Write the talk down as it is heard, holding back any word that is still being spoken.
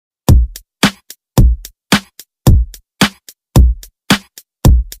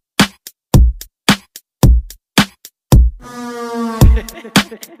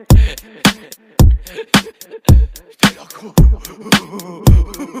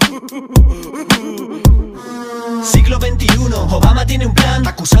Siglo XXI, Obama tiene un plan,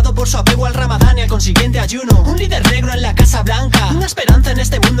 acusado por su apego al Ramadán y al consiguiente ayuno. Un líder negro en la Casa Blanca, una esperanza en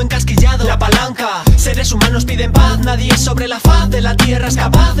este mundo encasquillado. La palanca, seres humanos piden paz, nadie sobre la faz de la tierra es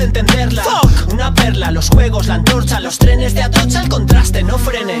capaz de entenderla. Fuck, una perla, los juegos, la antorcha, los trenes de Atocha, el contraste, no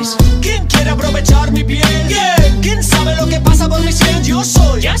frenes. ¿Quién quiere aprovechar mi piel? ¿Quién sabe lo que pasa por mi sien? Yo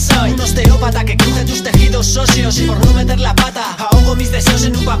soy, ya soy un osteópata que cruje tus tejidos óseos y por no meter la pata ahogo mis deseos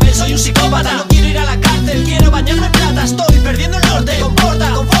en un papel, soy un psicópata. No quiero ir a la cárcel, quiero bañarme en plata, estoy perdiendo el norte. Con Porta,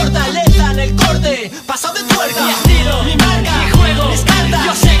 con fortaleza en el corte, pasado de tuerca. Mi estilo, mi marca, mi juego, mis cartas.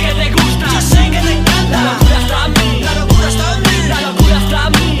 Yo sé que te gusta, yo sé que te encanta. La locura está en mí, la locura está en mí, la locura está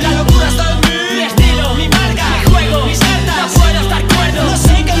en mí, la locura está en mí. Mi estilo, mi marca, mi juego, mis cartas. No puedo estar cuerdo, no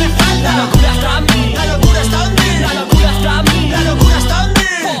sé qué me falta. La locura está en mí, la locura está en mí, la locura está en mí, la locura está en mí.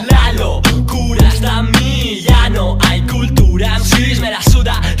 La locura está en mí, ya no hay cultura en sí, me la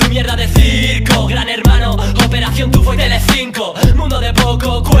suda tu mierda de circo. Gran hermano, Operación Tufo y Telecinco, mundo de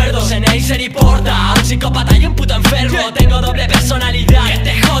poco cuerdos, Eneyser y Porta, un psicópata y un puto enfermo. Tengo doble personalidad, que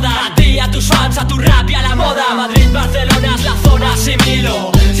te joda a ti, a tus fans, a tu rap y a la moda. Madrid, Barcelona es la zona,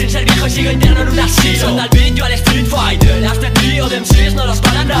 asimilo, sin ser viejo y sigo interno en un asilo. Suelta el beat, yo al Street Fighter, a este trío de MCs no los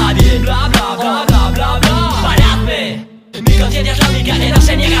para nadie. Bla bla bla bla bla bla, paradme. Mi conciencia es la única que no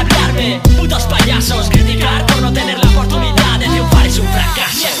se niega a hablarme. Putos payasos, criticar por no tener la oportunidad de triunfar es un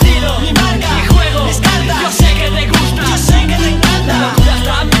fracaso. Mi estilo, mi marca, mi juego, mis cartas. Yo sé que te gusta, yo sé que te encanta. La locura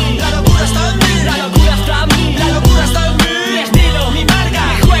está en mí, la locura está en mí, la locura está en mí, la locura está en mí. Mi estilo, mi marca,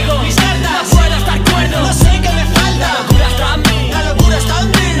 mi juego, mis cartas. No puedo estar cuerdo, no sé qué me falta. La locura está en mí, la locura está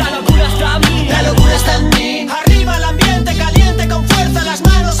en mí, la locura está en mí, la locura está en mí. Arriba el ambiente caliente con fuerza, las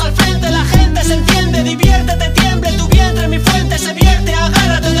manos al frente, la gente se enciende, diviértete, tiemble tu vientre, mi fuente se vierte,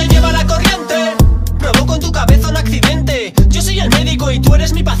 agárrate donde lleva la corriente. Provoco en tu cabeza un accidente, yo soy el médico y tú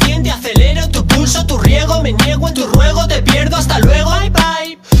eres mi paciente. Acelero tu pulso, tu riego, me niego en tu ruego, te pierdo, hasta luego, bye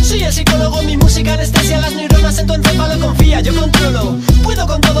bye. Soy el psicólogo, mi música anestesia las neuronas en tu encéfalo, confía, yo controlo. Puedo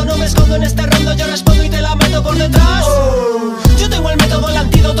con todo, no me escondo en este rondo, yo respondo y te la meto por detrás. Yo tengo el método, el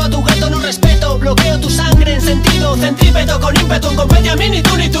antídoto a tu gato, no respeto, bloqueo tu sangre en sentido centrípeto, con ímpetu, en compete a mí ni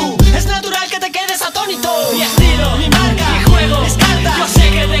tú ni tú. Es natural que te quedes atónito. Mi estilo, mi marca, mi juego, mis cartas. Yo sé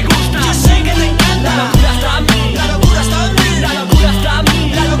que te gusta, yo sé que te encanta. La locura está en mí, la locura está en mí, la locura está en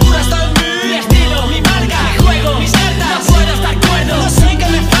mí, la locura está en mí. Mi estilo, mi marca, mi juego, mis cartas. No puedo estar cuerdo, no sé qué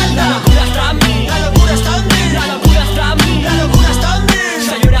me falta. La locura está en mí, la locura está en mí, la locura está en mí, la locura está en mí.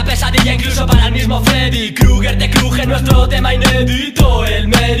 Soy una pesadilla incluso para el mismo Freddy Krueger, te cruje nuestro tema inédito. El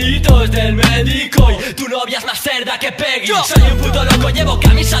mérito es del médico y tu novia es más cerda que Peggy. Yo soy un puto loco, llevo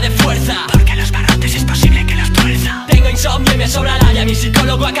camisa de fuerza, porque los barrotes es posible que los tuerza. Tengo insomnio y me sobra labia, mi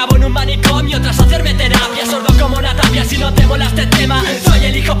psicólogo acabó en un manicomio tras hacerme terapia. Sordo como una tapia, si no te mola este tema, soy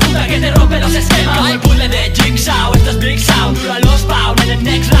el hijo puta que te rompe los esquemas. Como el puzzle de Jigsaw, esto es Big Sound, duro a los pound, en el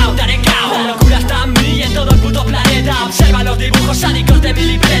next round te haré cao. La locura está en mí y en todo el puto planeta, observa los dibujos sádicos de mi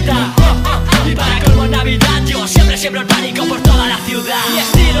libreta. Y para colmo en Navidad yo siempre siembro el pánico por toda la ciudad. Mi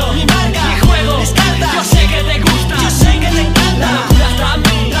estilo, mi marca, mi juego, mis cartas. Yo sé que te gusta, yo sé que te encanta. La locura está en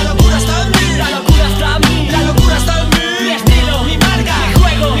mí, la locura está en mí, la locura está en mí, la locura está en mí. Mi estilo, mi marca, mi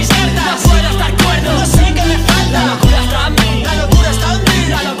juego, mis cartas. No puedo estar cuerdo, no sé qué me falta. La locura está en mí, la locura está en mí,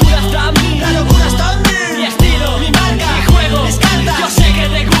 la locura está en mí, la locura está en mí. Mi estilo, mi marca, mi juego, mis cartas. Yo sé que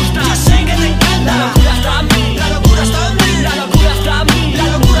te gusta, yo sé que te encanta. La locura está en mí, la locura está en mí, la locura está en mí, la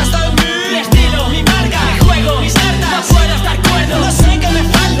locura está en mí. Mi estilo, mi marca, mi juego, mis cartas. No puedo estar cuerdo, no sé qué me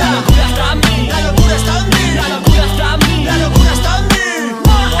falta. La locura está en mí, la locura está en mí, la locura está en mí, la locura está en mí.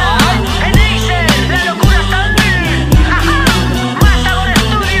 Porta, Eneyser, la locura está en mí. Más sabor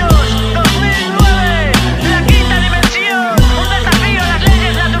estudios, 2009, la quinta dimensión. Un desafío a las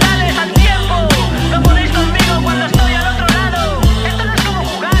leyes naturales al tiempo. No podéis conmigo cuando estoy al otro lado. Esto no es como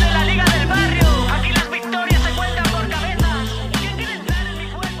jugar en la liga del barrio. Aquí las victorias se cuentan por cabezas. ¿Quién quiere entrar en mi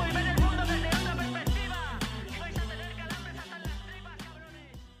cuerpo y ver el mundo desde otra perspectiva? Vais a tener calambres hasta las tripas, cabrones.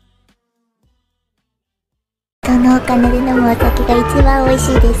 このお金で飲むお酒が一番美味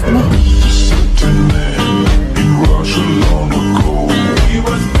しいですね。